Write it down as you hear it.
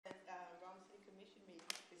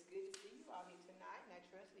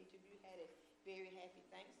had a very happy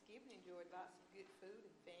Thanksgiving, enjoyed lots of good food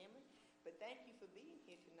and family. But thank you for being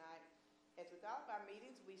here tonight. As with all of our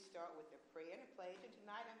meetings, we start with a prayer and a pledge. And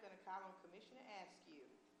tonight I'm going to call on Commissioner Askew.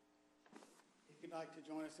 If you'd like to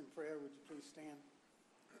join us in prayer, would you please stand?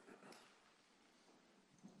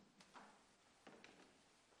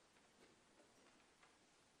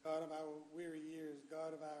 God of our weary years,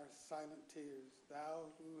 God of our silent tears,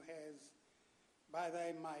 thou who has by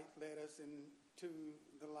thy might led us into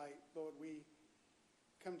the light, Lord, we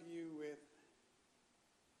come to you with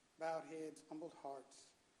bowed heads, humbled hearts,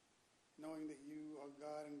 knowing that you are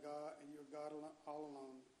God and you're God all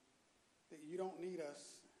alone, that you don't need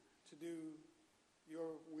us to do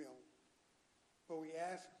your will. But we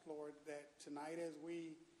ask, Lord, that tonight as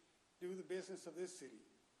we do the business of this city,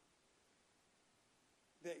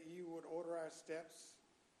 that you would order our steps,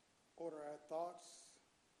 order our thoughts,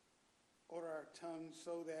 order our tongues,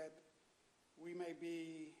 so that we may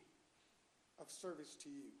be of service to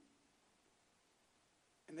you,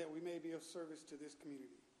 and that we may be of service to this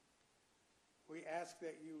community. We ask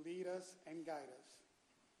that you lead us and guide us.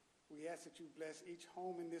 We ask that you bless each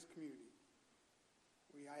home in this community.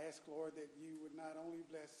 I ask, Lord, that you would not only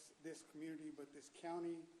bless this community, but this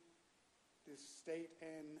county, this state,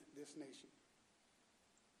 and this nation.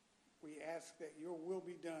 We ask that your will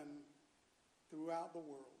be done throughout the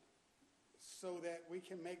world so that we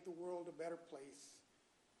can make the world a better place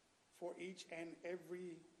for each and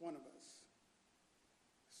every one of us,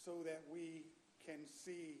 so that we can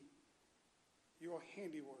see your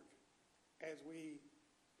handiwork as we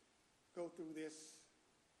go through this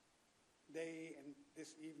day and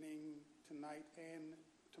this evening, tonight, and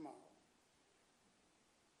tomorrow.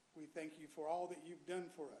 We thank you for all that you've done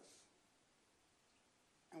for us.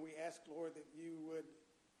 And we ask, Lord, that you would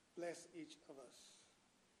bless each of us.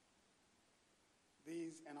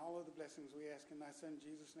 These and all of the blessings we ask in thy Son,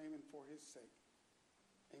 Jesus' name, and for his sake.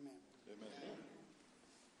 Amen. Amen.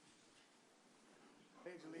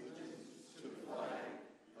 Page allegiance to the flag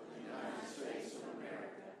of the United States of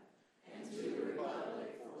America and to the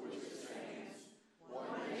republic for which it stands,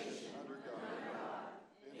 one nation under God,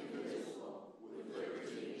 indivisible, with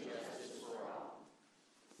liberty and justice for all.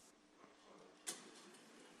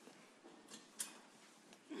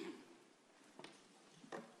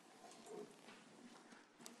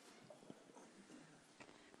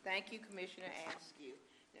 Thank you, Commissioner Askew.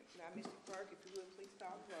 Now, Mr. Clerk, if you would please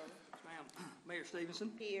call the roll. Yes, ma'am. Mayor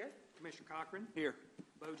Stevenson. Here. Commissioner Cochran. Here.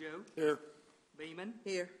 Bojo. Here. Beeman.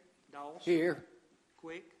 Here. Doss. Here.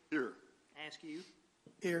 Quick. Here. Askew.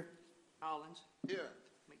 here. Collins. Here.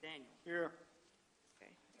 McDaniel. Here.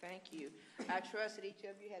 Okay, thank you. I trust that each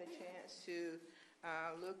of you had a chance to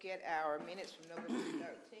look at our minutes from November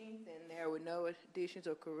 13th, and there were no additions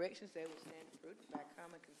or corrections. They will stand approved by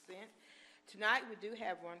common consent. Tonight, we do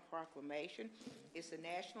have one proclamation. It's the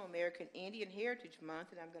National American Indian Heritage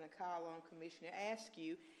Month, and I'm going to call on Commissioner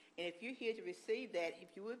Askew. And if you're here to receive that, if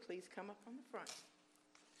you would, please come up on the front.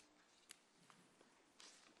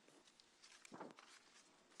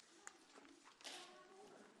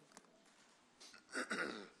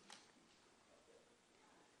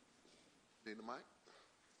 Need the mic?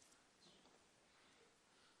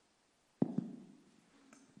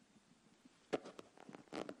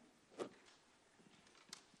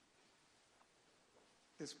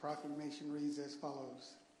 This proclamation reads as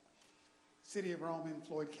follows. City of Rome in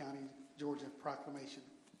Floyd County, Georgia proclamation.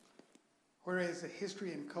 Whereas the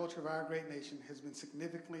history and culture of our great nation has been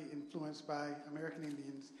significantly influenced by American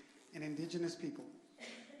Indians and indigenous people,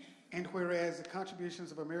 and whereas the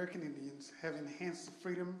contributions of American Indians have enhanced the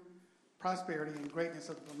freedom, prosperity, and greatness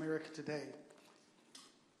of America today,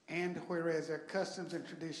 and whereas their customs and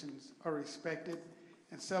traditions are respected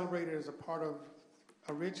and celebrated as a part of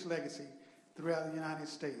a rich legacy throughout the United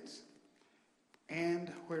States.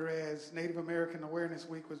 And whereas Native American Awareness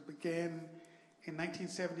Week began in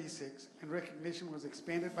 1976 and recognition was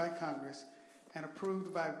expanded by Congress and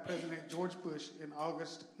approved by President George Bush in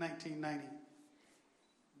August 1990,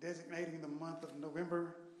 designating the month of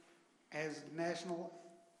November as National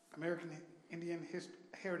American Indian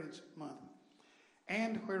Heritage Month.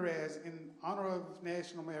 And whereas in honor of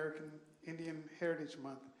National American Indian Heritage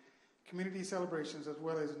Month, community celebrations as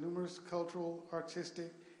well as numerous cultural,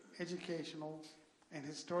 artistic, educational, and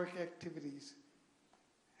historic activities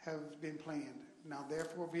have been planned. Now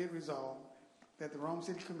therefore be it resolved that the Rome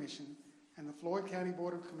City Commission and the Floyd County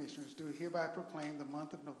Board of Commissioners do hereby proclaim the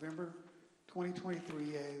month of November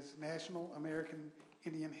 2023 as National American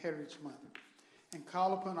Indian Heritage Month, and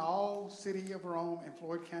call upon all City of Rome and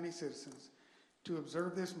Floyd County citizens to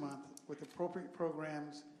observe this month with appropriate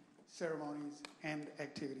programs, ceremonies, and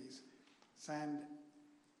activities. Signed,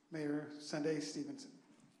 Mayor Sunday Stevenson.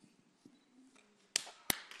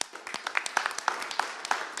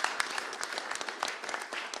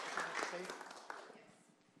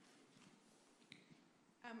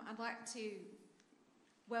 I'd like to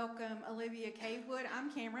welcome Olivia Cavewood.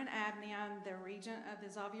 I'm Cameron Abney. I'm the regent of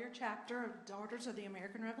the Xavier chapter of Daughters of the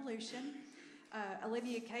American Revolution.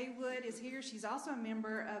 Olivia Cavewood is here. She's also a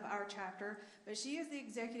member of our chapter, but she is the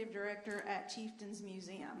executive director at Chieftains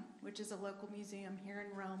Museum, which is a local museum here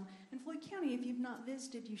in Rome and Floyd County. If you've not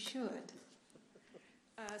visited, you should.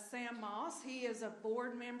 Sam Moss, he is a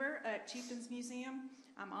board member at Chieftains Museum.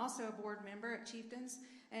 I'm also a board member at Chieftains,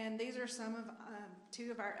 and these are some of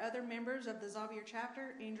two of our other members of the Xavier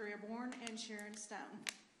chapter, Andrea Bourne and Sharon Stone.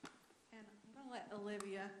 And I'm going to let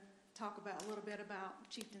Olivia talk about a little bit about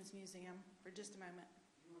Chieftains Museum for just a moment.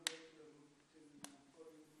 You want to go to the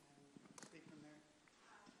podium and speak from there?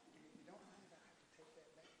 And if you don't mind, I have to take that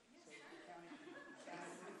back. So the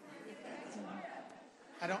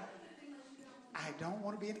county I don't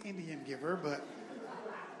want to be an Indian giver, but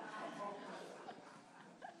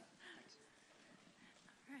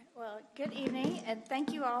Well, good evening, and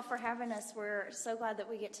thank you all for having us. We're so glad that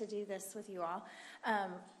we get to do this with you all.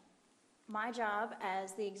 My job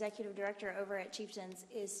as the executive director over at Chieftains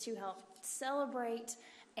is to help celebrate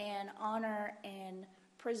and honor and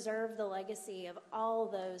preserve the legacy of all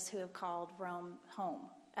those who have called Rome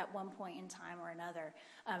home at one point in time or another.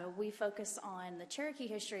 We focus on the Cherokee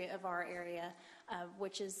history of our area,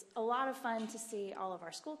 which is a lot of fun to see all of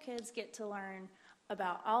our school kids get to learn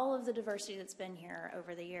about all of the diversity that's been here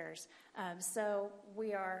over the years. So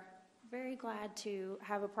we are very glad to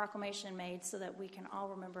have a proclamation made so that we can all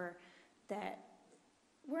remember that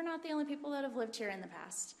we're not the only people that have lived here in the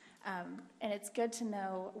past. And it's good to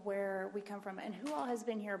know where we come from and who all has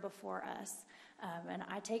been here before us. And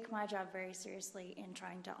I take my job very seriously in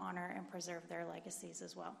trying to honor and preserve their legacies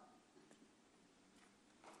as well.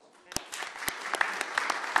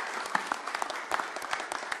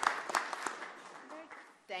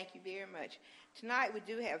 Thank you very much. Tonight we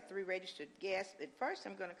do have 3 registered guests. At first,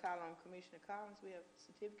 I'm going to call on Commissioner Collins. We have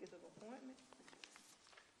certificates of appointment.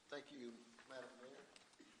 Thank you, Madam Mayor.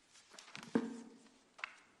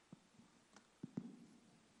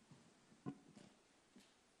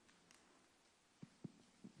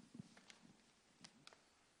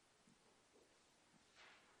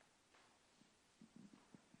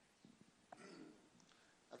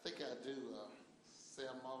 I think I do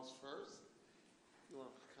Sam Moss first. You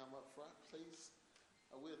want to come up front, please?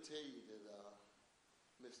 I will tell you that,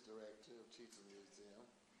 Ms. Director of Chieftains Museum,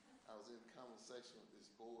 I was in conversation with this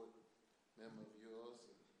board member of yours,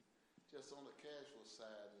 and just on the casual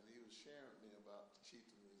side, and he was sharing with me about the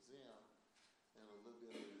Chieftains Museum and a little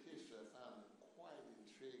bit of the history. I found it quite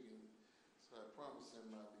intriguing, so I promised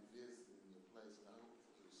him I'd be visiting the place, and I hope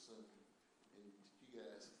to do soon. And you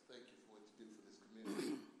guys, thank you for what you do for this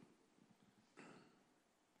community.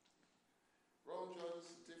 Rome, Georgia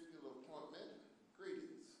Certificate of Appointment.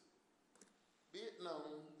 Greetings. Be it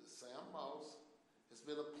known that Sam Moss has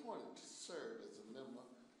been appointed to serve as a member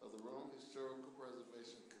of the Rome Historical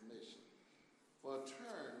Preservation Commission for a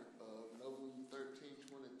term of November 13,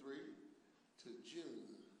 23 to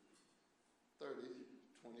June 30,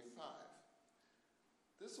 25.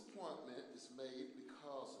 This appointment is made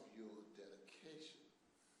because of your dedication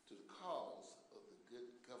to the cause of the good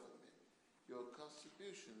government, your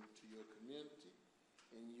contribution to your community,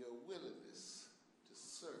 and your willingness to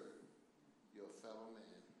serve your fellow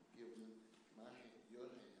man. Give me my hand,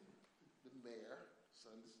 your hand, the mayor,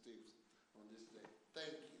 Sunday Stevenson, on this day.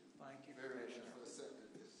 Thank you. Thank you, very much Commissioner. for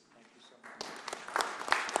accepting this. Thank you so much.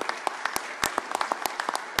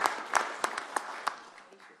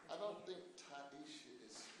 I don't think Taisha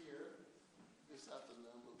is here this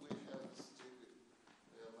afternoon, but we have the certificate.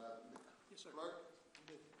 Yes, sir. Clerk,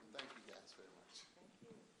 and thank you guys very much.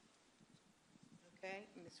 Okay,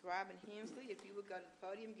 Ms. Robin Hensley, if you would go to the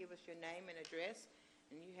podium, give us your name and address,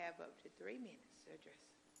 and you have up to 3 minutes to address.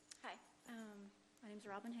 Hi, my name's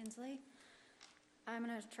Robin Hensley. I'm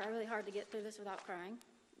going to try really hard to get through this without crying.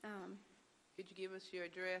 Could you give us your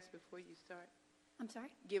address before you start? I'm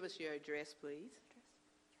sorry? Give us your address, please.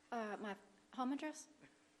 My home address?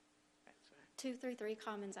 That's right. 233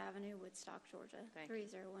 Commons Avenue, Woodstock, Georgia, Thank you.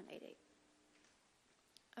 30188.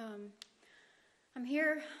 I'm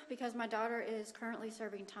here because my daughter is currently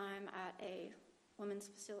serving time at a women's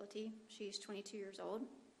facility. She's 22 years old.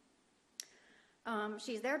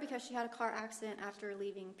 She's there because she had a car accident after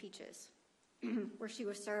leaving Peaches, where she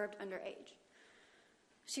was served underage.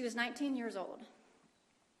 She was 19 years old.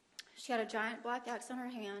 She had a giant black X on her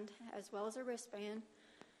hand, as well as a wristband,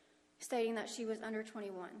 stating that she was under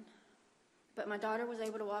 21. But my daughter was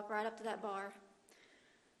able to walk right up to that bar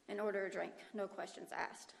and order a drink, no questions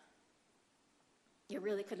asked. It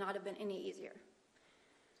really could not have been any easier.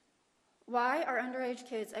 Why are underage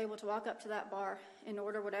kids able to walk up to that bar and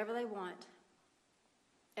order whatever they want?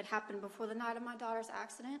 It happened before the night of my daughter's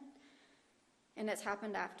accident, and it's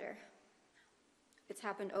happened after. It's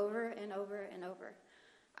happened over and over and over.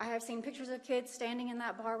 I have seen pictures of kids standing in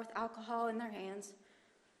that bar with alcohol in their hands,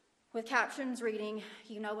 with captions reading,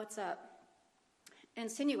 "You know what's up,"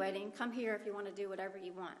 insinuating, "Come here if you want to do whatever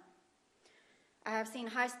you want." I have seen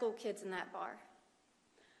high school kids in that bar.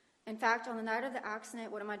 In fact, on the night of the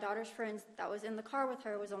accident, one of my daughter's friends that was in the car with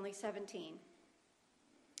her was only 17.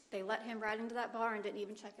 They let him right into that bar and didn't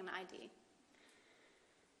even check an ID.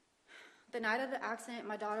 The night of the accident,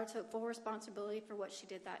 my daughter took full responsibility for what she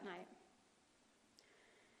did that night.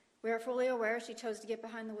 We are fully aware she chose to get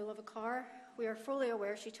behind the wheel of a car. We are fully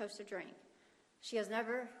aware she chose to drink. She has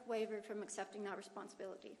never wavered from accepting that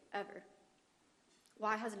responsibility, ever.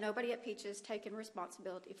 Why has nobody at Peaches taken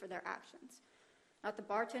responsibility for their actions? Not the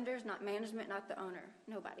bartenders, not management, not the owner,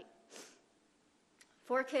 nobody.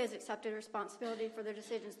 4 kids accepted responsibility for their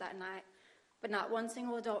decisions that night, but not one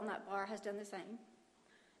single adult in that bar has done the same.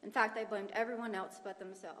 In fact, they blamed everyone else but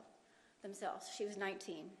themselves. She was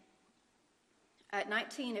 19. At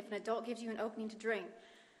 19, if an adult gives you an opening to drink,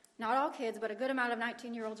 not all kids, but a good amount of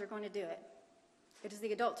 19-year-olds are going to do it. It is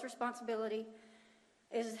the adult's responsibility.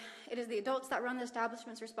 It is the adults that run the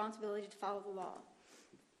establishment's responsibility to follow the law.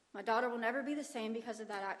 My daughter will never be the same because of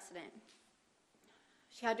that accident.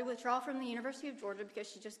 She had to withdraw from the University of Georgia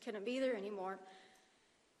because she just couldn't be there anymore.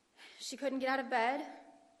 She couldn't get out of bed.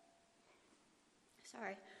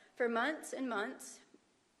 For months and months,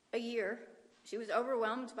 a year, she was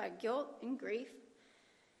overwhelmed by guilt and grief.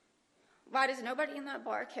 Why does nobody in that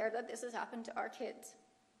bar care that this has happened to our kids?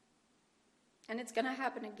 And it's going to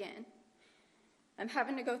happen again. I'm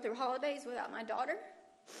having to go through holidays without my daughter.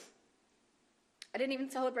 I didn't even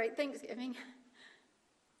celebrate Thanksgiving.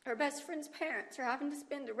 Her best friend's parents are having to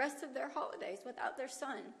spend the rest of their holidays without their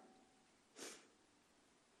son.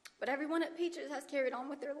 But everyone at Peaches has carried on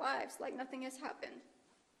with their lives like nothing has happened.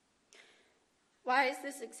 Why is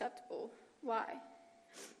this acceptable? Why?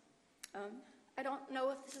 I don't know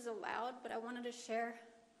if this is allowed, but I wanted to share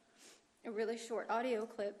a really short audio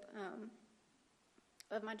clip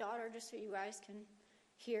of my daughter just so you guys can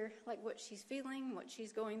hear like what she's feeling, what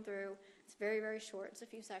she's going through. It's very, very short. It's a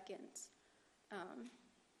few seconds.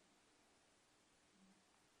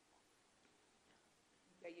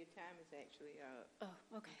 Okay, your time is actually up.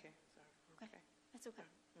 Oh, okay. Okay, sorry. Okay. That's okay.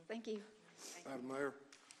 Thank you. Madam Mayor,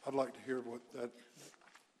 I'd like to hear what that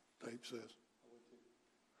tape says.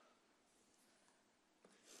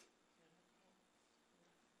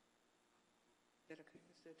 Is that okay,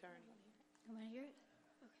 Mr. Attorney? You want to hear it?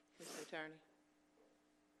 Mr. Attorney?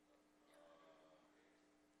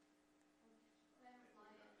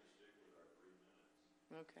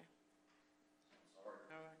 Okay. All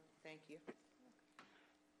right, thank you.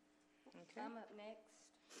 Okay. I'm up next.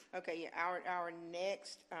 Okay, yeah, our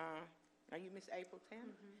next, are you Miss April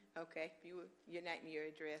Tanner? Okay, your name, your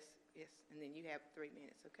address, yes, and then you have 3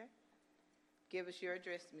 minutes, okay? Give us your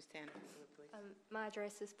address, Miss Tanner, please. My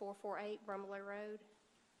address is 448 Brumley Road,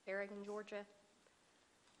 Aragon, Georgia.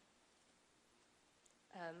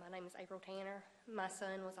 My name is April Tanner. My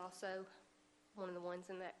son was also one of the ones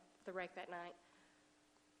in the wreck that night.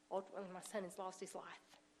 Ultimately, my son has lost his life.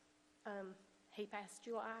 He passed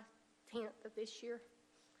July 10th of this year.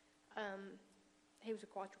 He was a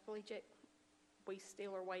quadriplegic. We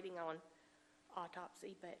still are waiting on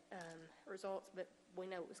autopsy results, but we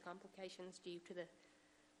know it was complications due to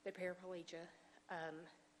the paraplegia.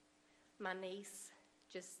 My niece,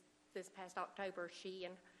 just this past October, she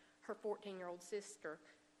and her 14-year-old sister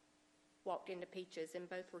walked into Peaches, and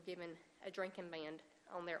both were given a drinking band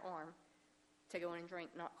on their arm to go in and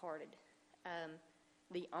drink, not carded.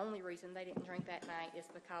 The only reason they didn't drink that night is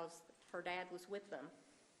because her dad was with them,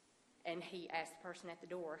 and he asked the person at the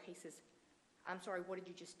door, he says, "I'm sorry, what did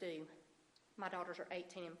you just do? My daughters are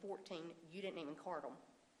 18 and 14. You didn't even card them."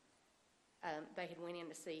 They had went in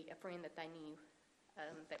to see a friend that they knew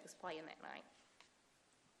that was playing that night.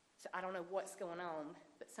 So I don't know what's going on,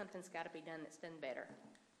 but something's got to be done that's done better.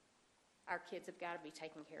 Our kids have got to be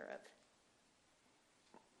taken care of.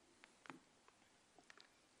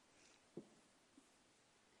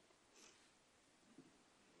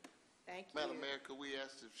 Thank you. Madam Mayor, could we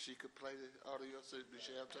ask if she could play the audio, so does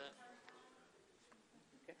she have time?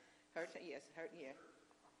 Okay.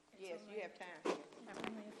 Yes, you have time.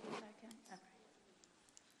 Only a few seconds. Okay.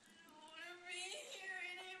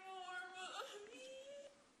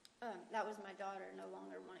 That was my daughter no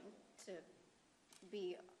longer wanting to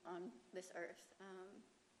be on this earth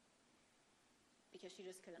because she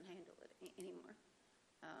just couldn't handle it anymore.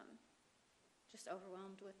 Just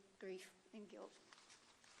overwhelmed with grief and guilt.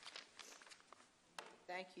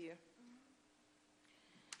 Thank you.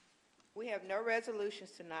 We have no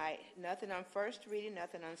resolutions tonight, nothing on first reading,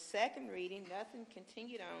 nothing on second reading, nothing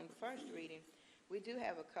continued on first reading. We do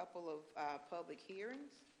have a couple of public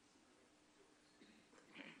hearings.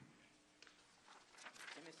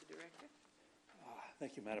 Mr. Director?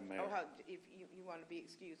 Thank you, Madam Mayor. Oh, if you want to be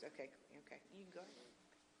excused, okay, you can go ahead.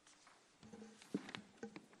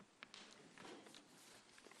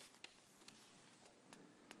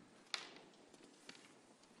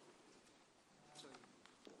 So,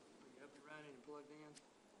 are you up and running and plugged in?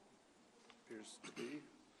 Appears to be.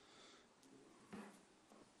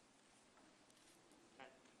 Okay,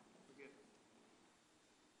 we're good.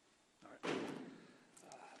 All right.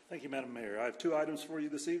 Thank you, Madam Mayor. I have two items for you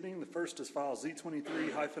this evening. The first is file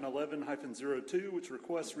Z23-11-02, which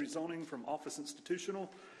requests rezoning from office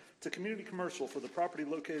institutional to community commercial for the property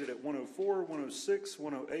located at 104, 106,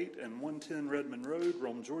 108, and 110 Redmond Road,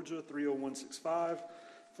 Rome, Georgia, 30165.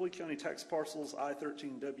 Floyd County tax parcels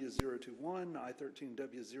I-13W021,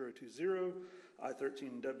 I-13W020,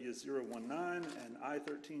 I-13W019, and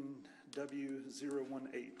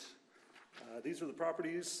I-13W018. These are the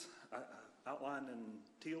properties outlined in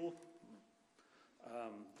teal.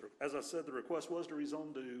 As I said, the request was to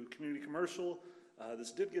rezone to community commercial.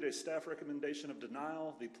 This did get a staff recommendation of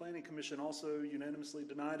denial. The Planning Commission also unanimously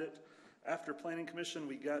denied it. After Planning Commission,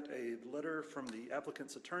 we got a letter from the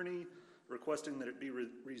applicant's attorney requesting that it be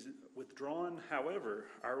withdrawn. However,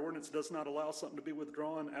 our ordinance does not allow something to be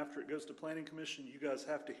withdrawn after it goes to Planning Commission. You guys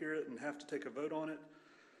have to hear it and have to take a vote on it.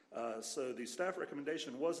 So the staff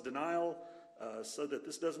recommendation was denial. So that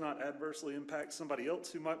this does not adversely impact somebody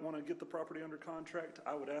else who might want to get the property under contract,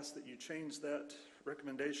 I would ask that you change that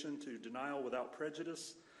recommendation to denial without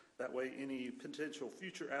prejudice. That way any potential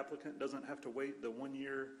future applicant doesn't have to wait the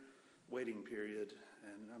 1-year waiting period.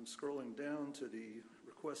 And I'm scrolling down to the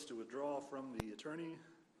request to withdraw from the attorney.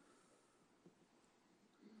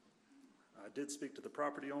 I did speak to the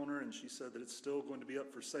property owner, and she said that it's still going to be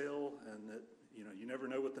up for sale, and that you never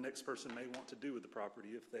know what the next person may want to do with the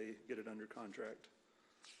property if they get it under contract.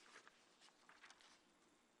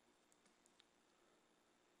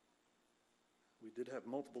 We did have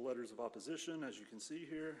multiple letters of opposition, as you can see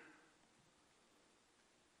here.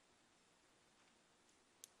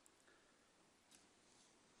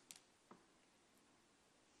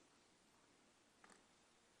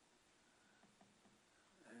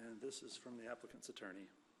 And this is from the applicant's attorney.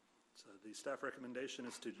 So the staff recommendation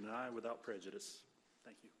is to deny without prejudice.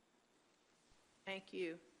 Thank you. Thank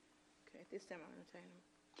you. Okay, this time I'll entertain them.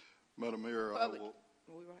 Madam Mayor, I Public. will,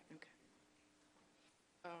 Are we right? Okay.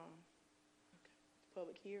 Okay.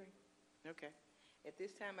 Public hearing. Okay. At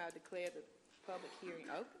this time, I'll declare the public hearing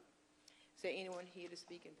open. Is there anyone here to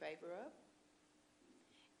speak in favor of?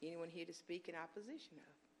 Anyone here to speak in opposition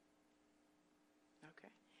of? Okay.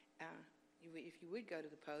 If you would go to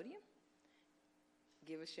the podium,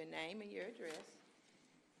 give us your name and your address.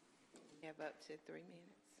 You have up to 3 minutes.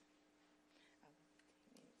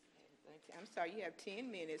 I'm sorry, you have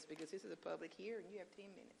 10 minutes because this is a public hearing. You have 10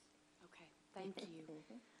 minutes. Okay, thank you.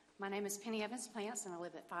 My name is Penny Evans Plants, and I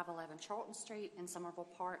live at 511 Charlton Street in Somerville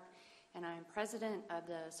Park, and I am president of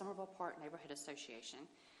the Somerville Park Neighborhood Association.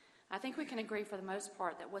 I think we can agree for the most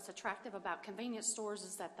part that what's attractive about convenience stores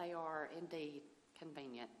is that they are indeed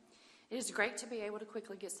convenient. It is great to be able to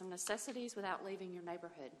quickly get some necessities without leaving your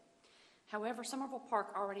neighborhood. However, Somerville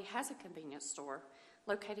Park already has a convenience store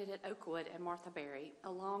located at Oakwood and Martha Berry,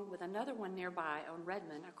 along with another one nearby on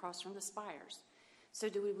Redmond across from the Spires. So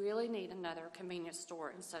do we really need another convenience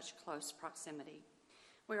store in such close proximity?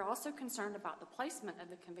 We are also concerned about the placement of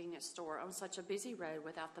the convenience store on such a busy road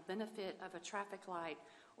without the benefit of a traffic light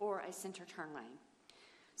or a center turn lane.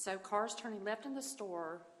 So cars turning left into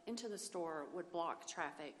the store would block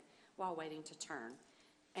traffic while waiting to turn.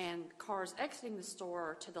 And cars exiting the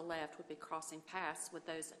store to the left would be crossing paths with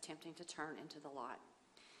those attempting to turn into the lot.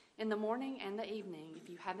 In the morning and the evening, if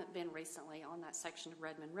you haven't been recently on that section of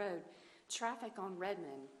Redmond Road, traffic on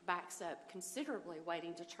Redmond backs up considerably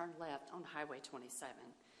waiting to turn left on Highway 27.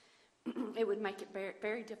 It would make it very,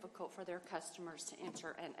 very difficult for their customers to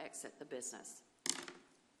enter and exit the business.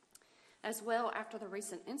 As well, after the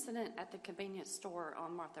recent incident at the convenience store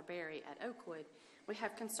on Martha Berry at Oakwood, we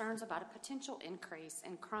have concerns about a potential increase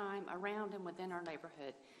in crime around and within our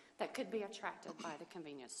neighborhood that could be attracted by the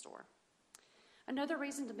convenience store. Another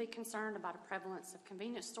reason to be concerned about a prevalence of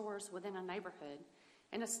convenience stores within a neighborhood,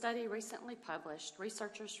 in a study recently published,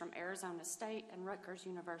 researchers from Arizona State and Rutgers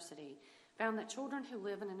University found that children who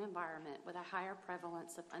live in an environment with a higher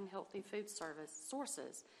prevalence of unhealthy food service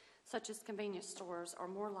sources, such as convenience stores, are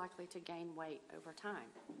more likely to gain weight over time.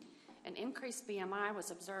 An increased BMI was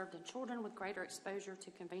observed in children with greater exposure to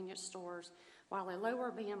convenience stores, while a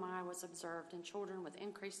lower BMI was observed in children with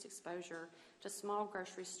increased exposure to small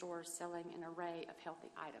grocery stores selling an array of healthy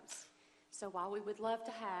items. So while we would love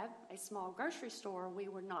to have a small grocery store, we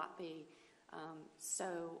would not be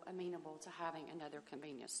so amenable to having another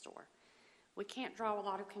convenience store. We can't draw a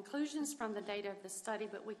lot of conclusions from the data of the study,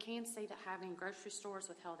 but we can see that having grocery stores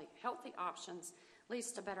with healthy options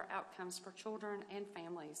leads to better outcomes for children and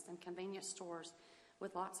families than convenience stores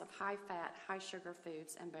with lots of high-fat, high-sugar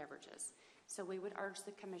foods and beverages. So we would urge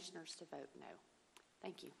the commissioners to vote no.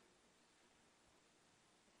 Thank you.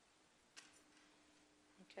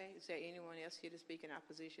 Okay, is there anyone else here to speak in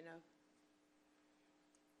opposition of?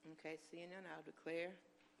 Okay, seeing none, I'll declare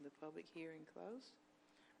the public hearing closed.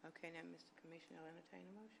 Okay, now, Mr. Commissioner, I'll entertain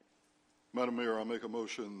a motion. Madam Mayor, I make a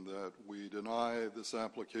motion that we deny this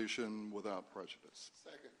application without prejudice.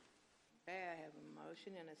 Second. Okay, I have a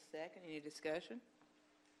motion and a second. Any discussion?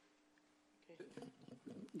 Okay.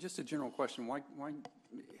 Just a general question. Why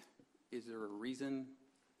is there a reason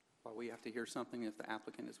why we have to hear something if the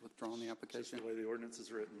applicant has withdrawn the Just application? the way the ordinance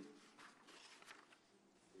is written.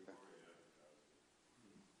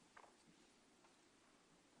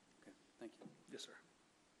 Okay, thank you. Yes, sir.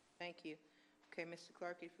 Thank you. Okay, Mr.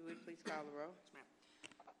 Clerk, if you would, please call the roll. Yes, ma'am.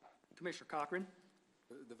 Commissioner Cochran?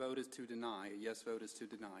 The vote is to deny. A yes vote is to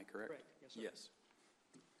deny, correct? Correct. Yes, sir. Yes.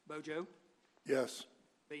 Bojo? Yes.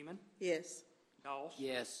 Beeman? Yes. Doss?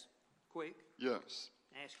 Yes. Quick? Yes.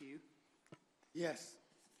 Askew? Yes.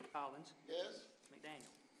 Collins? Yes.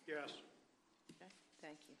 McDaniel? Yes. Okay,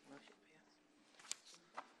 thank you. Motion passed.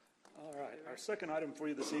 All right, our second item for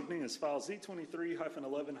you this evening is file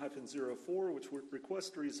Z23-11-04, which would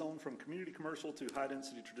request to rezone from community commercial to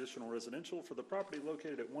high-density traditional residential for the property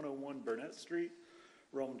located at 101 Burnett Street,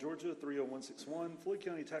 Rome, Georgia, 30161, Floyd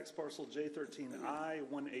County Tax Parcel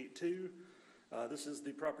J13I-182. This is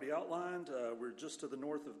the property outlined. We're just to the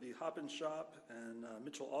north of the Hop and Shop and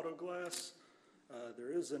Mitchell Auto Glass. There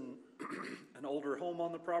is an older home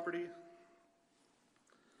on the property.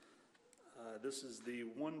 This is the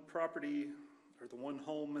one property, or the one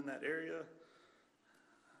home in that area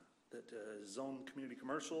that is zoned community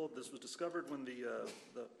commercial. This was discovered when the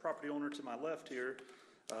property owner to my left here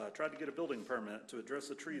tried to get a building permit to address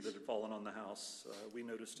a tree that had fallen on the house. We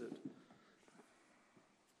noticed it.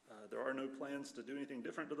 There are no plans to do anything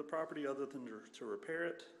different to the property other than to repair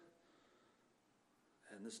it.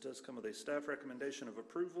 And this does come with a staff recommendation of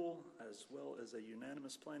approval as well as a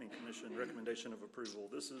unanimous planning commission recommendation of approval.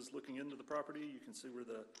 This is looking into the property. You can see where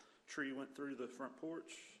the tree went through the front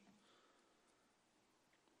porch.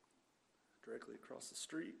 Directly across the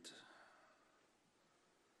street.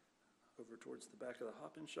 Over towards the back of the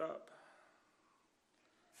Hop and Shop.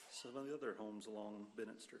 Some of the other homes along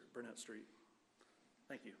Burnett Street.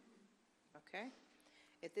 Thank you. Okay.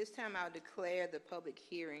 At this time, I'll declare the public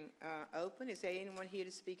hearing open. Is there anyone here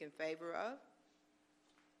to speak in favor of?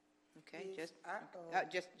 Okay, Yes,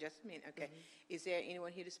 just a minute. Okay. Is there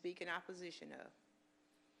anyone here to speak in opposition of?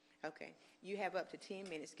 Okay. You have up to 10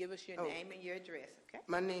 minutes. Give us your name and your address, okay?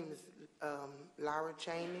 My name is Laura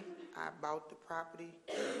Cheney. I bought the property,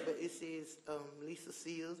 but it says Lisa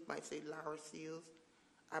Seals, might say Laura Seals.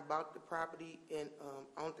 I bought the property, and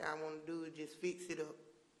only thing I want to do is just fix it up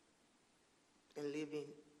and live in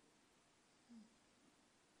it.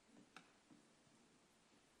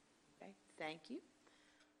 Okay, thank you.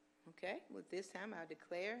 Okay, with this time, I'll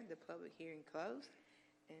declare the public hearing closed.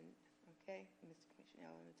 And, okay, Mr. Commissioner,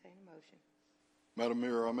 I'll entertain a motion. Madam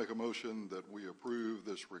Mayor, I make a motion that we approve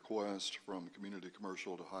this request from community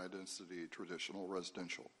commercial to high-density traditional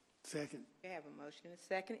residential. Second. Okay, I have a motion and a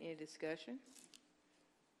second. Any discussion?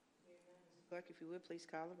 Mr. Clerk, if you would, please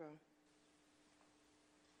call the roll.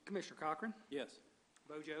 Commissioner Cochran? Yes.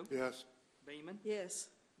 Bojo? Yes. Beeman? Yes.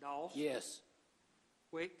 Doss? Yes.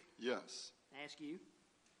 Quick? Yes. Askew?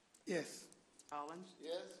 Yes. Collins?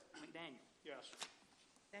 Yes. McDaniel? Yes.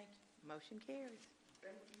 Thank you. Motion carries.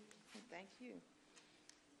 Thank you. Thank you.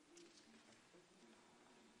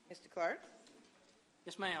 Mr. Clerk?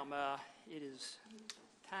 Yes, ma'am. It is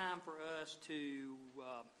time for us to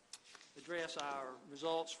address our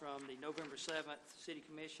results from the November 7th City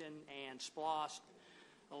Commission and SPLOST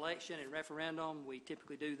election and referendum. We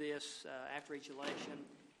typically do this after each election,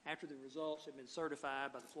 after the results have been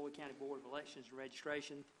certified by the Floyd County Board of Elections and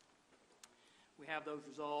Registration. We have those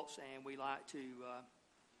results, and we like to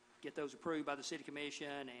get those approved by the City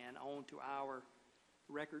Commission and on to our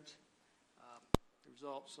records. The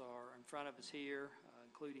results are in front of us here,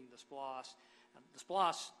 including the SPLOST. The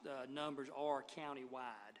SPLOST numbers are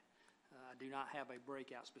countywide. I do not have a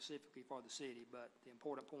breakout specifically for the city, but the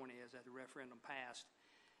important point is that the referendum passed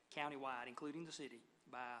countywide, including the city,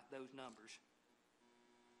 by those numbers.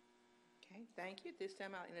 Okay, thank you. This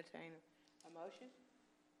time I'll entertain a motion.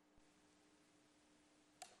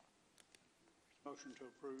 Motion to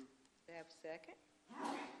approve. Do I have a second?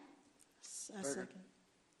 Second.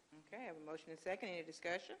 Okay, I have a motion and a second. Any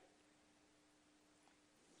discussion?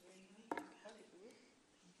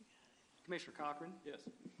 Commissioner Cochran? Yes.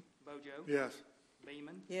 Bojo? Yes.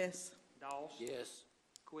 Beeman? Yes. Doss? Yes.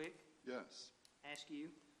 Quick? Yes. Askew?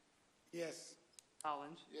 Yes.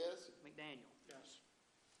 Collins? Yes. McDaniel? Yes.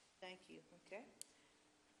 Thank you. Okay.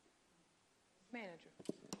 Manager.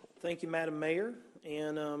 Thank you, Madam Mayor.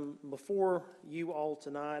 And before you all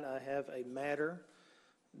tonight, I have a matter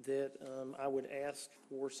that I would ask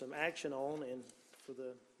for some action on and for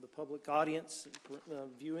the public audience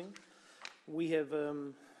viewing. We have,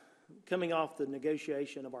 coming off the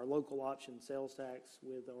negotiation of our local option sales tax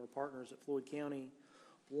with our partners at Floyd County,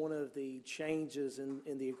 one of the changes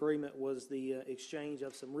in the agreement was the exchange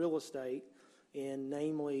of some real estate. And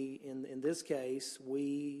namely, in this case,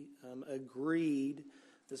 we agreed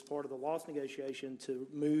as part of the loss negotiation to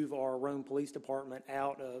move our Rome Police Department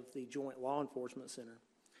out of the Joint Law Enforcement Center.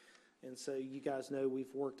 And so you guys know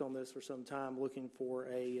we've worked on this for some time looking for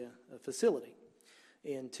a facility.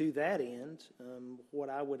 And to that end, what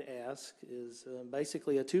I would ask is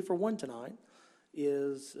basically a 2-for-1 tonight,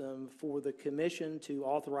 is for the commission to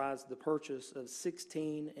authorize the purchase of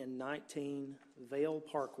 16 and 19 Vale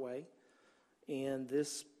Parkway. And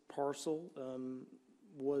this parcel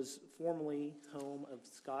was formerly home of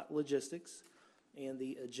Scott Logistics, and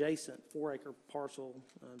the adjacent 4-acre parcel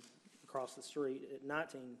across the street at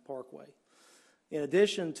 19 Parkway. In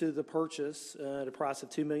addition to the purchase at a price of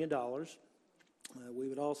 $2 million, we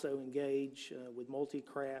would also engage with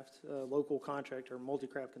Multicraft, local contractor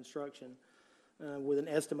Multicraft Construction, with an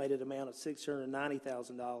estimated amount of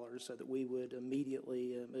 $690,000 so that we would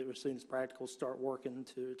immediately, as soon as practical, start working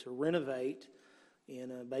to renovate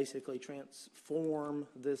and basically transform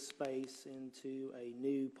this space into a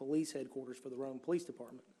new police headquarters for the Rome Police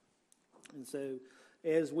Department. And so,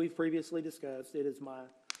 as we've previously discussed, it is my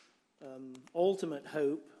ultimate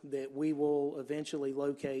hope that we will eventually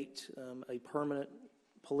locate a permanent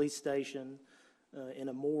police station in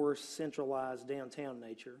a more centralized downtown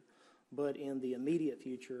nature. But in the immediate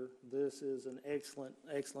future, this is an excellent,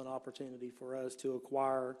 excellent opportunity for us to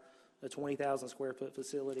acquire a 20,000 square foot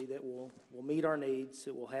facility that will meet our needs.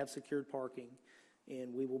 It will have secured parking,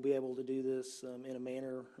 and we will be able to do this in a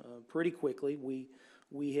manner pretty quickly.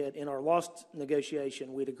 We had, in our lost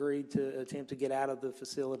negotiation, we'd agreed to attempt to get out of the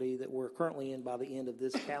facility that we're currently in by the end of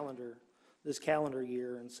this calendar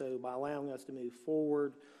year. And so by allowing us to move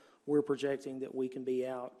forward, we're projecting that we can be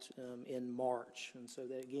out in March. And so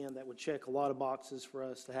that, again, that would check a lot of boxes for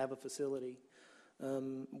us to have a facility.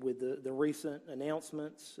 With the recent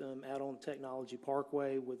announcements out on Technology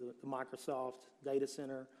Parkway with the Microsoft data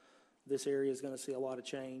center, this area is going to see a lot of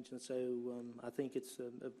change. And so I think it's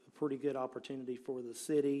a pretty good opportunity for the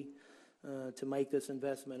city to make this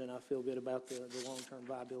investment, and I feel good about the long-term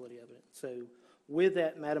viability of it. So with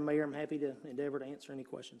that, Madam Mayor, I'm happy to endeavor to answer any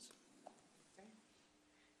questions. Okay.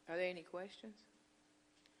 Are there any questions?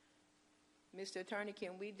 Mr. Attorney,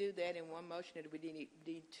 can we do that in one motion, or do we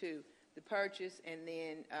need two? The purchase and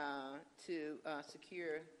then to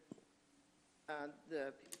secure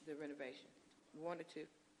the renovation? One or two?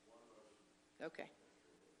 Okay.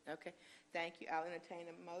 Okay. Thank you. I'll entertain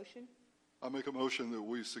a motion. I make a motion that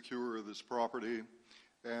we secure this property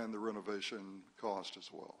and the renovation cost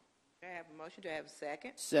as well. I have a motion. Do I have a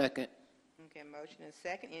second? Second. Okay, motion and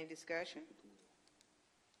second. Any discussion?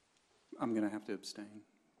 I'm going to have to abstain.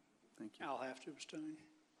 Thank you. I'll have to abstain.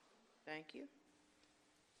 Thank you.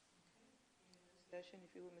 Discussion,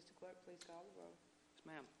 if you would, Mr. Clerk, please call the roll. Yes,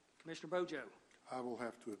 ma'am. Commissioner Bojo? I will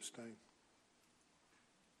have to abstain.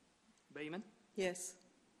 Beeman? Yes.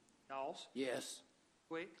 Doss? Yes.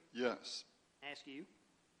 Quick? Yes. Askew?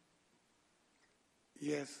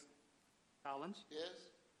 Yes. Collins?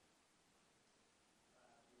 Yes.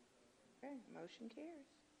 Okay, motion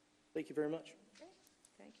carries. Thank you very much. Okay,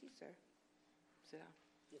 thank you, sir. Sit down.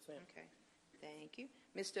 Yes, ma'am. Okay, thank you.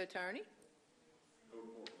 Mr. Attorney?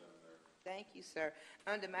 Thank you, sir.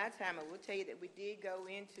 Under my time, I will tell you that we did go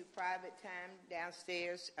into private time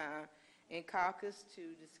downstairs in caucus to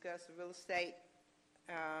discuss the real estate.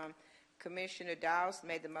 Commissioner Dawes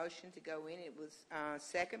made the motion to go in. It was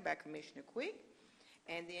second by Commissioner Quick.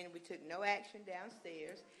 And then we took no action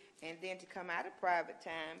downstairs. And then to come out of private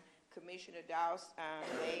time, Commissioner Dawes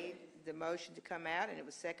made the motion to come out, and it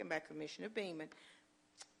was seconded by Commissioner Beaman.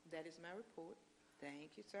 That is my report.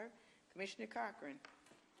 Thank you, sir. Commissioner Cochran.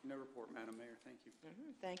 No report, Madam Mayor. Thank you.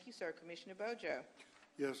 Thank you, sir. Commissioner Bojo.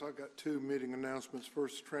 Yes, I've got two meeting announcements.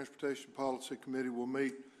 First, the Transportation Policy Committee will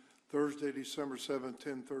meet Thursday, December 7th,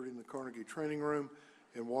 10:30 in the Carnegie Training Room,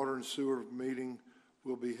 and Water and Sewer meeting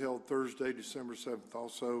will be held Thursday, December 7th,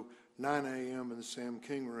 also 9 a.m. in the Sam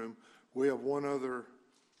King Room. We have one other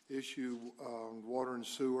issue on water and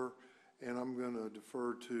sewer, and I'm going to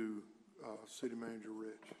defer to City Manager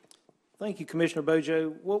Rich. Thank you, Commissioner Bojo.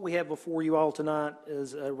 What we have before you all tonight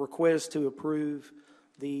is a request to approve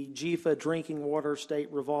the GFA Drinking Water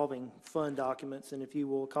State Revolving Fund documents, and if you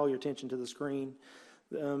will call your attention to the screen,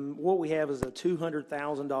 what we have is a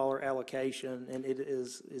 $200,000 allocation, and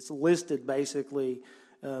it's listed basically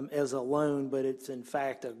as a loan, but it's in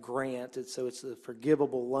fact a grant. So it's a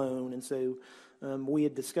forgivable loan, and so we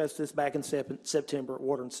had discussed this back in September at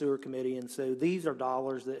Water and Sewer Committee, and so these are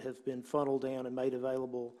dollars that have been funneled down and made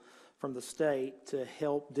available from the state to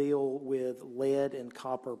help deal with lead and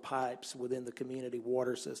copper pipes within the community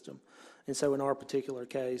water system. And so in our particular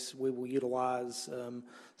case, we will utilize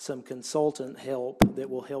some consultant help that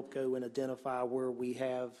will help go and identify where we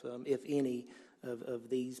have, if any, of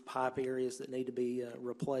these pipe areas that need to be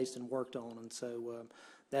replaced and worked on. And so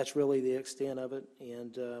that's really the extent of it,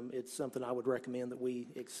 and it's something I would recommend that we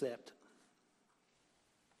accept.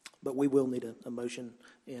 But we will need a motion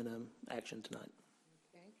and action tonight.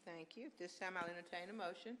 Okay, thank you. This time I'll entertain a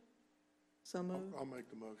motion. So moved. I'll make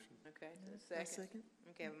the motion. Okay, second.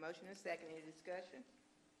 Okay, I have a motion and a second. Any discussion?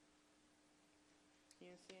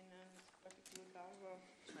 You see none, Mr. Clerk, if you would call the roll.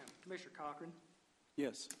 Yes, ma'am. Commissioner Cochran.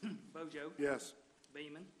 Yes. Bojo. Yes.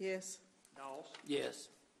 Beaman. Yes. Doss. Yes.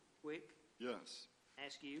 Quick. Yes.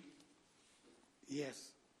 Askew.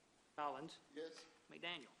 Yes. Collins. Yes.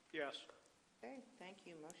 McDaniel. Yes. Okay, thank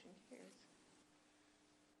you. Motion carries.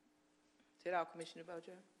 Is that all, Commissioner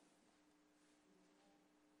Bojo?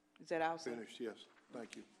 Is that all, sir? Finished, yes.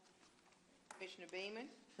 Thank you. Commissioner Beaman?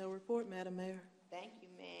 No report, Madam Mayor. Thank you,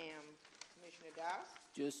 ma'am. Commissioner Doss?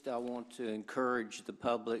 Just, I want to encourage the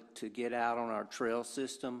public to get out on our trail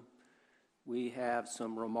system. We have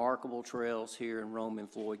some remarkable trails here in Rome and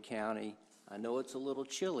Floyd County. I know it's a little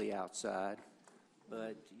chilly outside,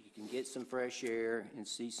 but you can get some fresh air and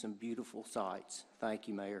see some beautiful sights. Thank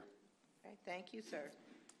you, Mayor. Okay, thank you, sir.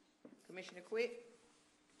 Commissioner Quick?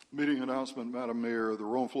 Meeting announcement, Madam Mayor. The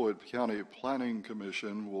Rome Floyd County Planning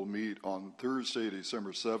Commission will meet on Thursday,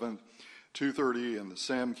 December 7th, 2:30 in the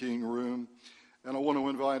Sam King Room. And I want to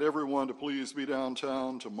invite everyone to please be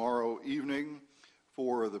downtown tomorrow evening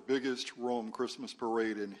for the biggest Rome Christmas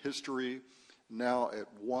parade in history, now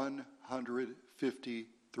at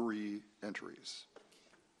 153 entries.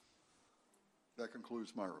 That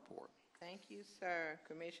concludes my report. Thank you, sir.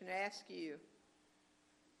 Commissioner Askew?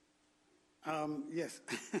 Yes.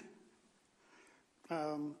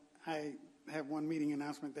 I have one meeting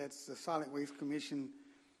announcement. That's the Solid Waste Commission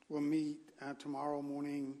will meet tomorrow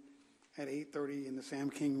morning at 8:30 in the Sam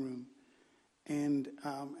King Room. And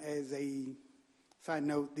as a side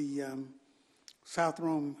note, the South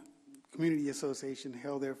Rome Community Association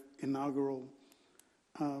held their inaugural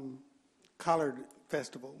Collard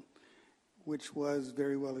Festival, which was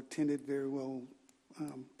very well attended, very well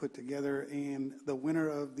put together. And the winner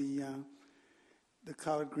of the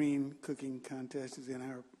collard green cooking contest is in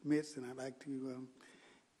our midst, and I'd like to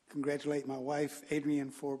congratulate my wife,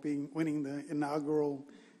 Adrienne, for winning the inaugural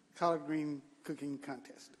collard green cooking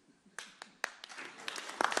contest.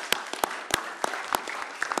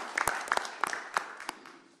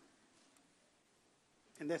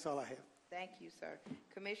 And that's all I have. Thank you, sir.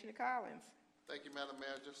 Commissioner Collins? Thank you, Madam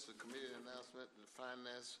Mayor. Just a committee announcement. The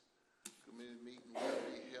Finance Committee meeting will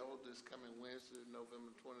be held this coming Wednesday,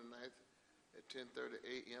 November 29th at 10:30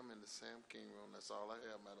 a.m. in the Sam King Room. That's all I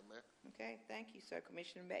have, Madam Mayor. Okay, thank you, sir.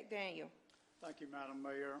 Commissioner McDaniel? Thank you, Madam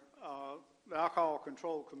Mayor. The Alcohol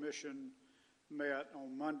Control Commission met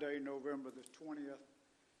on Monday, November the 20th,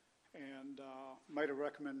 and made a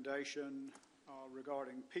recommendation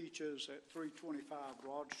regarding Peaches at 325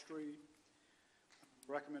 Broad Street.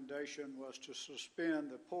 Recommendation was to suspend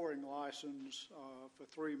the pouring license for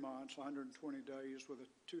 3 months, 120 days, with a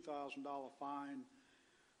 $2,000 fine.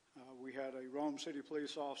 We had a Rome City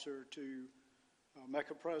police officer to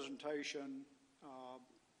make a presentation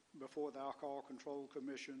before the Alcohol Control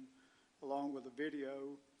Commission, along with a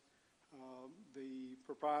video. The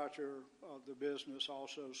proprietor of the business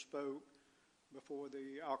also spoke before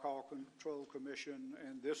the Alcohol Control Commission,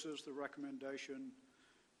 and this is the recommendation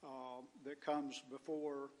that comes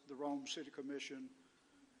before the Rome City Commission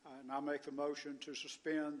And I make the motion to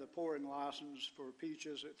suspend the pouring license for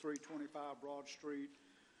Peaches at 325 Broad Street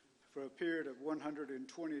for a period of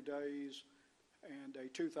 120 days and a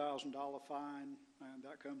 $2,000 fine, and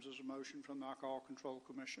that comes as a motion from the Alcohol Control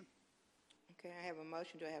Commission. Okay, I have a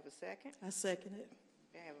motion. Do I have a second? I second it.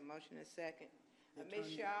 I have a motion and a second.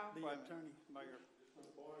 Ms. Shaw? The attorney, Mayor.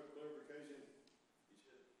 Point of clarification, you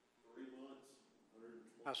said 3 months,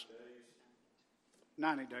 120 That's- days.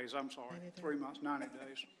 90 days, I'm sorry. 3 months, 90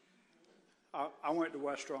 days. I went to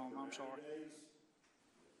West Rome, I'm sorry.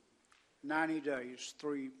 90 days,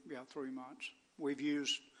 3 months. We've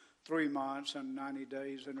used 3 months and 90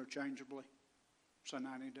 days interchangeably, so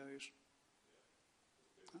 90 days.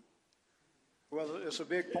 Well, it's a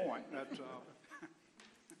big point. That,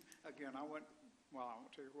 again, I went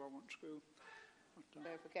to school.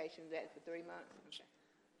 Clarification, is that for 3 months? Okay.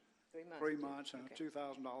 3 months. 3 months and a Okay.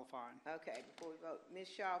 $2,000 fine. Okay, before we vote, Ms.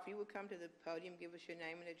 Shaw, if you would come to the podium, give us your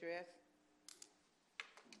name and address.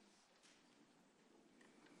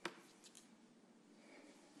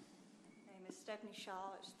 My name is Stephanie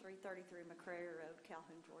Shaw. It's 333 McCrary Road,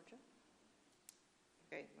 Calhoun, Georgia.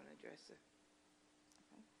 Okay, want to address it?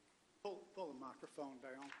 Pull the microphone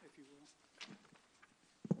down, if you will.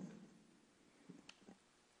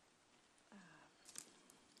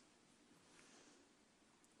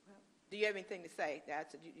 Do you have anything to say?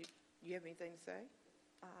 You have anything to say?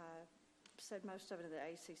 I said most of it in the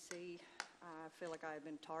ACC. I feel like I have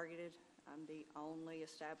been targeted. I'm the only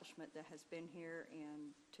establishment that has been here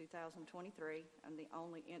in 2023. I'm the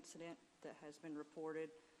only incident that has been reported.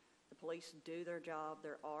 The police do their job.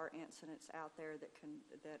 There are incidents out there that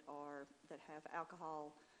have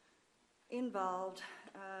alcohol involved.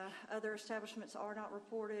 Other establishments are not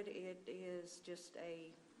reported. It is just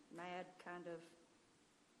a mad kind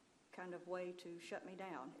of way to shut me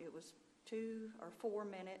down. It was 2 or 4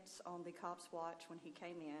 minutes on the cop's watch when he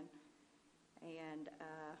came in, and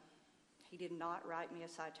he did not write me a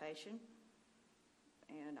citation.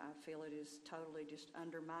 And I feel it is totally just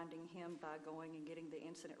undermining him by going and getting the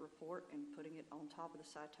incident report and putting it on top of the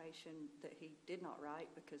citation that he did not write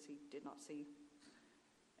because he did not see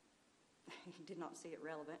it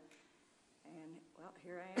relevant. And, well,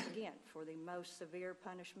 here I am again for the most severe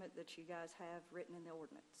punishment that you guys have written in the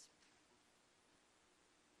ordinance.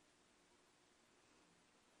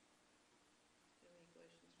 Any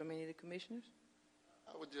questions from any of the commissioners?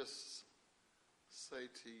 I would just say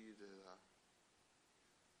to you that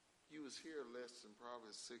you was here less than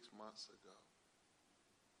probably 6 months ago,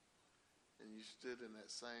 and you stood in that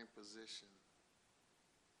same position.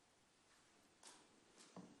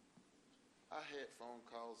 I had phone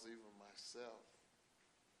calls even myself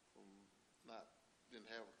from didn't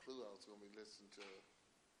have a clue I was going to be listening to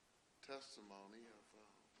testimony of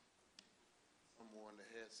someone that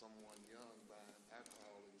had someone young buying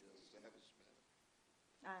alcohol in your establishment.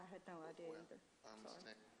 I had no idea either. I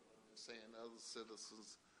understand. Saying other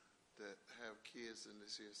citizens that have kids in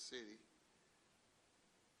this here city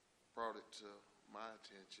brought it to my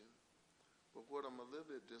attention. But what I'm a little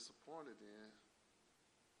bit disappointed in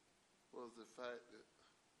was the fact that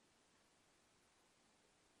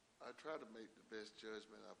I try to make the best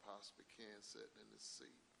judgment I possibly can sitting in this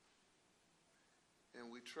seat.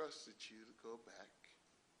 And we trusted you to go back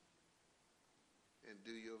and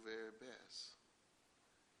do your very best.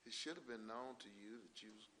 It should have been known to you that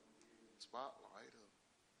you was in the spotlight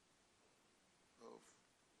of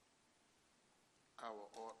our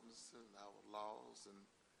ordinances and our laws, and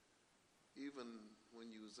even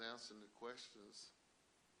when you was answering the questions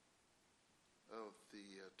of the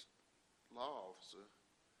law officer,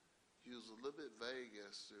 you was a little bit vague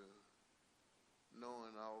as to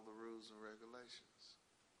knowing all the rules and regulations.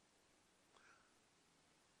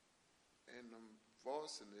 And I'm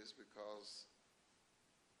voicing this because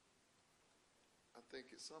I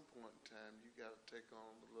think at some point in time you got to take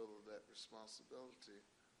on a little of that responsibility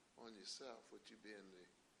on yourself, with you being the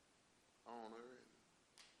owner and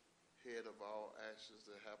head of all actions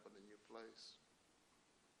that happen in your place.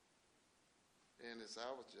 And it's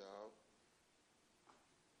our job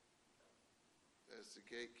as the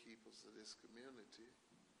gatekeepers of this community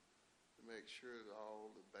to make sure that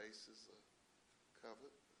all the bases are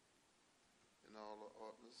covered and all the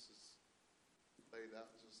ordinances laid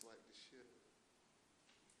out just like they should.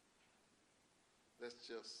 That's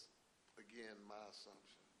just, again, my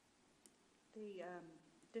assumption. The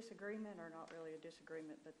disagreement, or not really a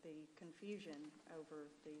disagreement, but the confusion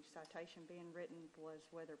over the citation being written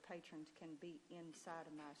was whether patrons can be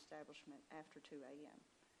inside of my establishment after 2 a.m.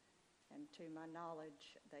 And to my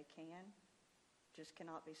knowledge, they can, just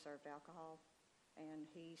cannot be served alcohol. and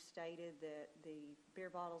he stated that the beer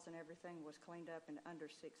bottles and everything was cleaned up in under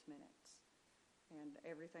 6 minutes, and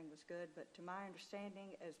everything was good. But to my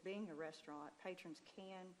understanding, as being a restaurant, patrons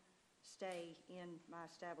can stay in my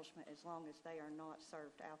establishment as long as they are not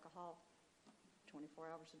served alcohol 24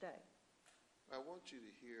 hours a day. I want you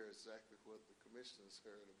to hear exactly what the commissioners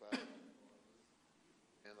heard about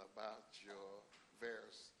and about your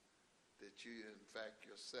variance that you, in fact,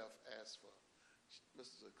 yourself asked for.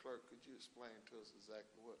 Mr. Clerk, could you explain to us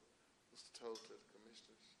exactly what was told to the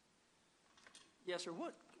commissioners? Yes, sir.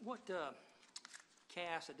 What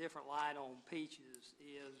casts a different light on Peaches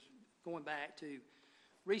is going back to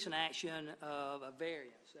recent action of a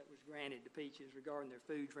variance that was granted to Peaches regarding their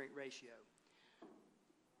food-drink ratio.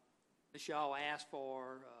 Ms. Shaw asked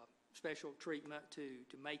for special treatment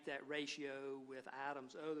to make that ratio with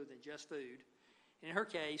items other than just food. In her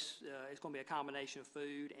case, it's going to be a combination of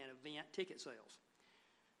food and event ticket sales.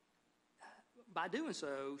 By doing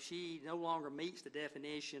so, she no longer meets the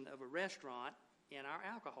definition of a restaurant in our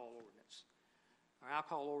alcohol ordinance. Our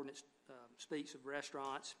alcohol ordinance speaks of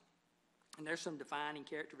restaurants, and there's some defining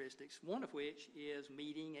characteristics, one of which is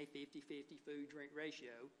meeting a 50-50 food-drink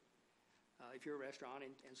ratio if you're a restaurant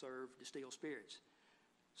and serve distilled spirits.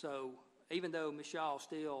 So even though Ms. Shaw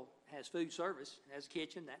still has food service, has a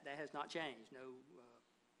kitchen, that has not changed.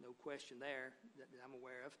 No question there that I'm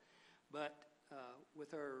aware of. But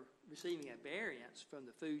with her receiving a variance from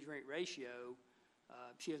the food-drink ratio,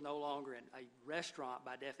 she is no longer a restaurant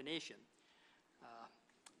by definition.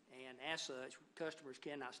 And as such, customers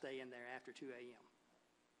cannot stay in there after 2 a.m.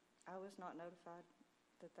 I was not notified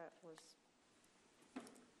that that was.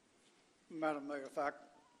 Madam Mayor, in fact,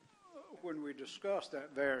 when we discussed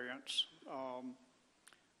that variance,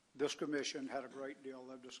 this commission had a great deal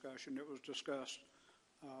of discussion. It was discussed.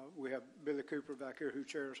 We have Billy Cooper back here who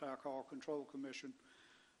chairs Alcohol Control Commission.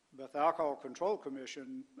 But the Alcohol Control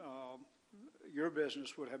Commission, your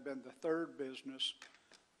business would have been the third business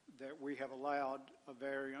that we have allowed a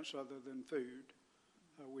variance other than food.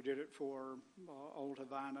 We did it for Old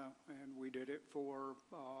Havana, and we did it for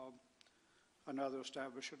another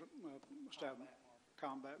establishment,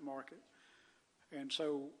 Combat Market. And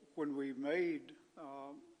so when we made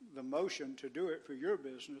the motion to do it for your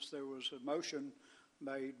business, there was a motion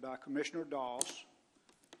made by Commissioner Doss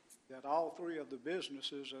that all three of the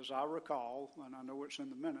businesses, as I recall, and I know it's in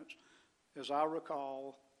the minutes, as I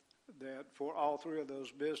recall, that for all three of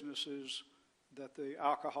those businesses that the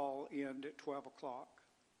alcohol end at 12 o'clock.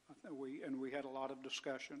 We had a lot of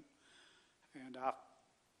discussion. And I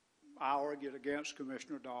argued against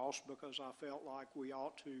Commissioner Doss because I felt like we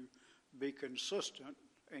ought to be consistent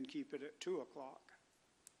and keep it at 2 o'clock.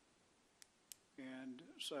 And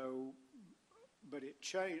so, but it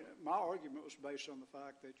changed. My argument was based on the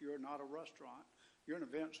fact that you're not a restaurant. You're an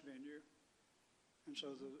events venue. And so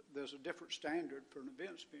there's a different standard for an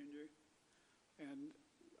events venue. And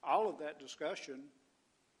all of that discussion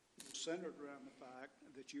was centered around the fact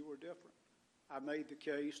that you were different. I made the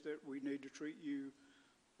case that we need to treat you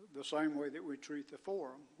the same way that we treat the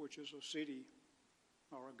Forum, which is a city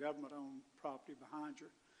or a government-owned property behind you.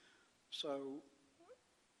 So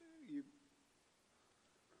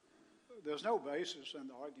there's no basis in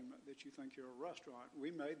the argument that you think you're a restaurant.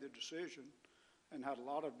 We made the decision and had a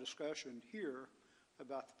lot of discussion here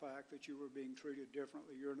about the fact that you were being treated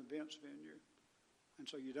differently. You're an events venue, and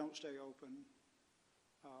so you don't stay open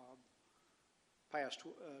past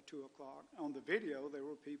 2 o'clock. On the video, there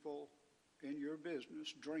were people in your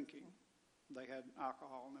business drinking. They had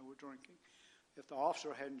alcohol and they were drinking. If the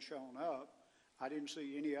officer hadn't shown up, I didn't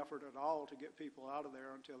see any effort at all to get people out of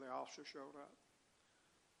there until the officer showed up.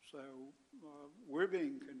 So we're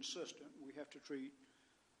being consistent. We have to treat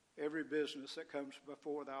every business that comes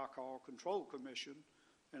before the Alcohol Control Commission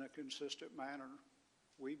in a consistent manner.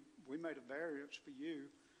 We made a variance for you,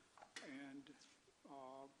 and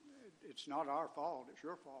it's not our fault, it's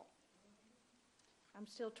your fault. I'm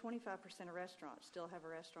still 25% a restaurant, still have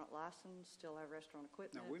a restaurant license, still have restaurant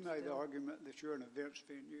equipment. Now, we made the argument that you're an events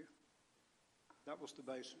venue. That was the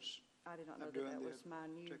basis. I did not know that was my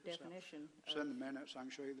new definition. Send the minutes, I can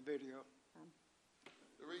show you the video.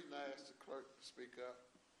 The reason I asked the clerk to speak up,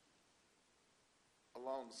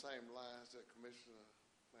 along the same lines that Commissioner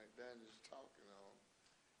McDaniel is talking on,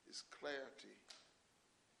 is clarity.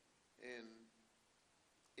 And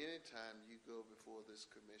anytime you go before this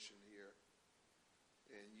commission here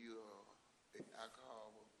and you are an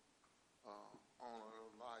alcohol owner,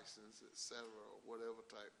 license, et cetera, or whatever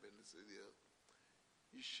type business it is,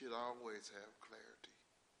 you should always have clarity.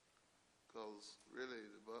 Because really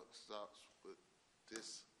the buck stops with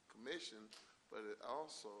this commission, but it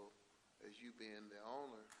also, as you being the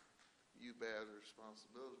owner, you bear the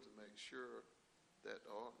responsibility to make sure that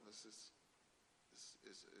the ordinance is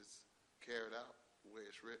carried out the way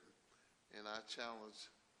it's written. And I challenge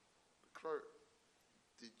the clerk,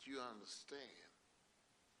 did you understand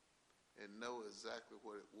and know exactly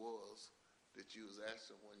what it was that you was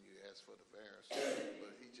asking when you asked for the variance?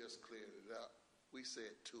 But he just cleared it up. We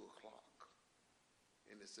said 2 o'clock,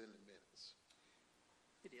 and it's in the minutes.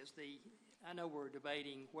 It is. I know we're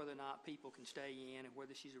debating whether or not people can stay in and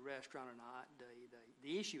whether she's a restaurant or not.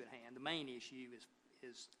 The issue at hand, the main issue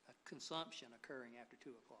is a consumption occurring after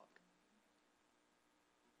 2 o'clock.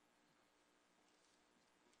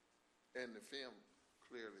 And the film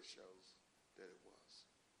clearly shows that it was.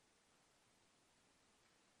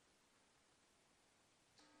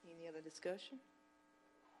 Any other discussion?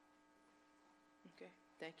 Okay,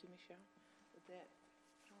 thank you, Michelle. With that,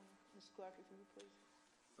 Ms. Clark, if you would please.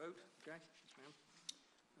 Vote, okay, yes, ma'am.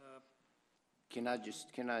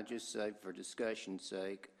 Can I just say, for discussion's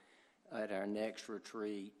sake, at our next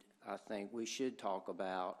retreat, I think we should talk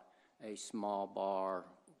about a small bar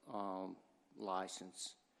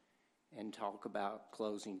license and talk about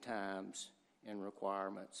closing times and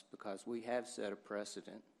requirements, because we have set a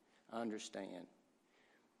precedent, I understand.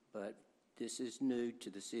 But this is new to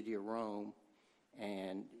the city of Rome,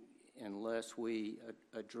 and unless we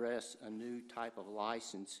address a new type of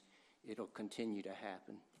license, it'll continue to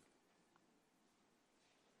happen.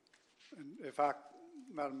 And if I,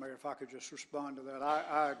 Madam Mayor, if I could just respond to that,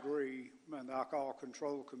 I agree, and the Alcohol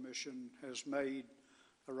Control Commission has made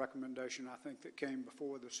a recommendation, I think, that came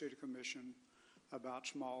before the City Commission about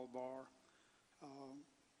small bar.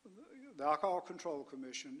 The Alcohol Control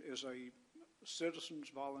Commission is a citizens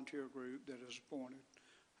volunteer group that is appointed,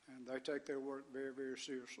 and they take their work very, very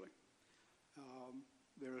seriously.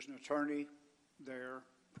 There is an attorney there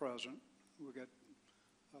present. We got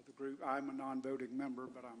the group. I'm a non-voting member,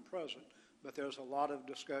 but I'm present. But there's a lot of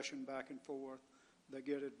discussion back and forth. They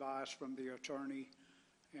get advice from the attorney.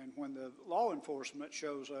 And when the law enforcement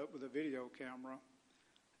shows up with a video camera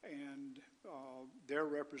and they're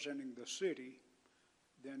representing the city,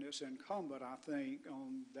 then it's incumbent, I think,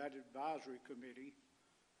 on that advisory committee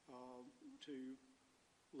to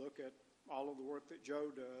look at all of the work that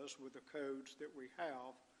Joe does with the codes that we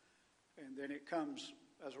have, and then it comes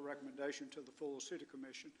as a recommendation to the full city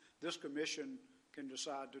commission. This commission can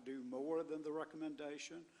decide to do more than the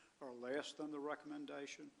recommendation or less than the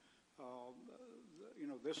recommendation.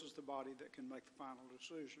 This is the body that can make the final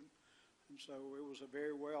decision. And so it was a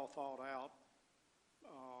very well thought out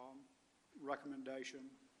recommendation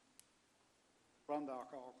from the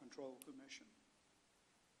Alcohol Control Commission.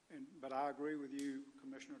 But I agree with you,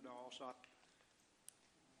 Commissioner Doss.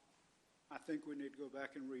 I think we need to go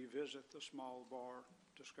back and revisit the small bar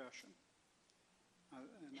discussion.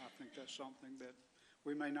 And I think that's something that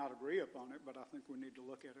we may not agree upon it, but I think we need to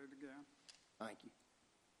look at it again. Thank you.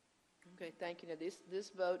 Okay, thank you. Now, this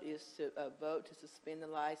vote is to vote to suspend the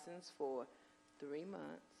license for 3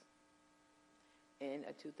 months and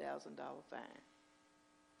a $2,000 fine.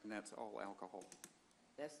 And that's all alcohol.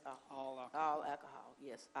 That's all alcohol. All alcohol,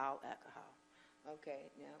 yes, all alcohol.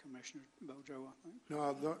 Okay, now. Commissioner Bojo, I think.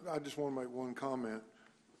 No, I just want to make one comment.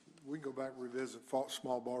 We can go back and revisit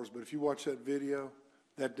small bars, but if you watch that video,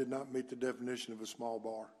 that did not meet the definition of a small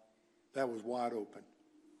bar. That was wide open.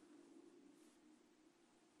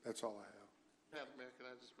 That's all I have. Madam Mayor, can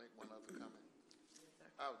I just make one other comment?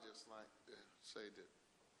 I would just like to say that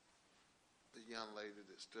the young lady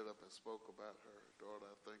that stood up and spoke about her daughter,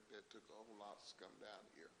 I think that took a whole lot to come down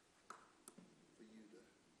here for you to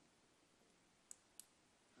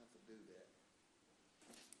have to do that.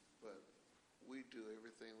 But we do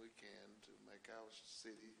everything we can to make our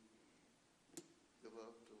city live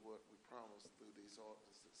up to what we promised through these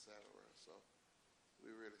ordinances, et cetera. So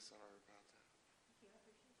we're really sorry about that.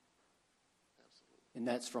 Absolutely. And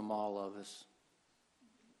that's from all of us.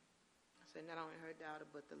 So not only her daughter,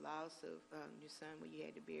 but the loss of your son when you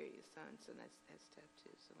had to bury your son. So that's tough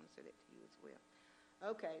too. So I want to say that to you as well.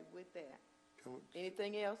 Okay, with that.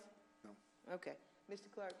 Anything else? No. Okay. Mr.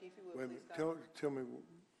 Clark, if you would, Wait a please minute, start. tell me,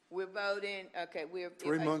 We're voting, okay, we're.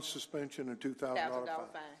 3 months suspension and $2,000 $1,000 fine.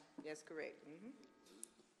 fine. That's correct. Mhm.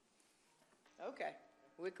 Okay,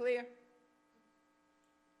 we're clear?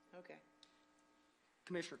 Okay.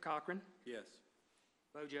 Commissioner Cochran, Yes.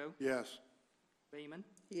 Bojo, Yes. Beeman,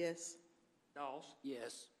 Yes. Doss,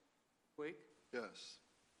 Yes. Quick, Yes.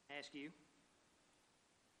 Askew,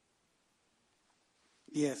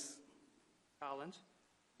 Yes. Collins,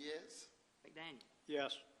 Yes. McDaniel.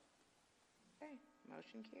 Yes. Okay,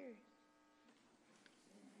 motion carries.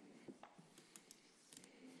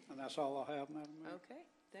 And that's all I have, Madam Mayor. Okay,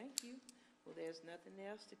 thank you. Well, there's nothing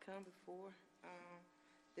else to come before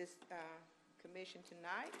this commission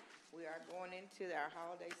tonight. We are going into our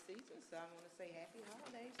holiday season, so I'm going to say happy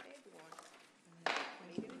holidays to everyone.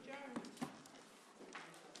 Meeting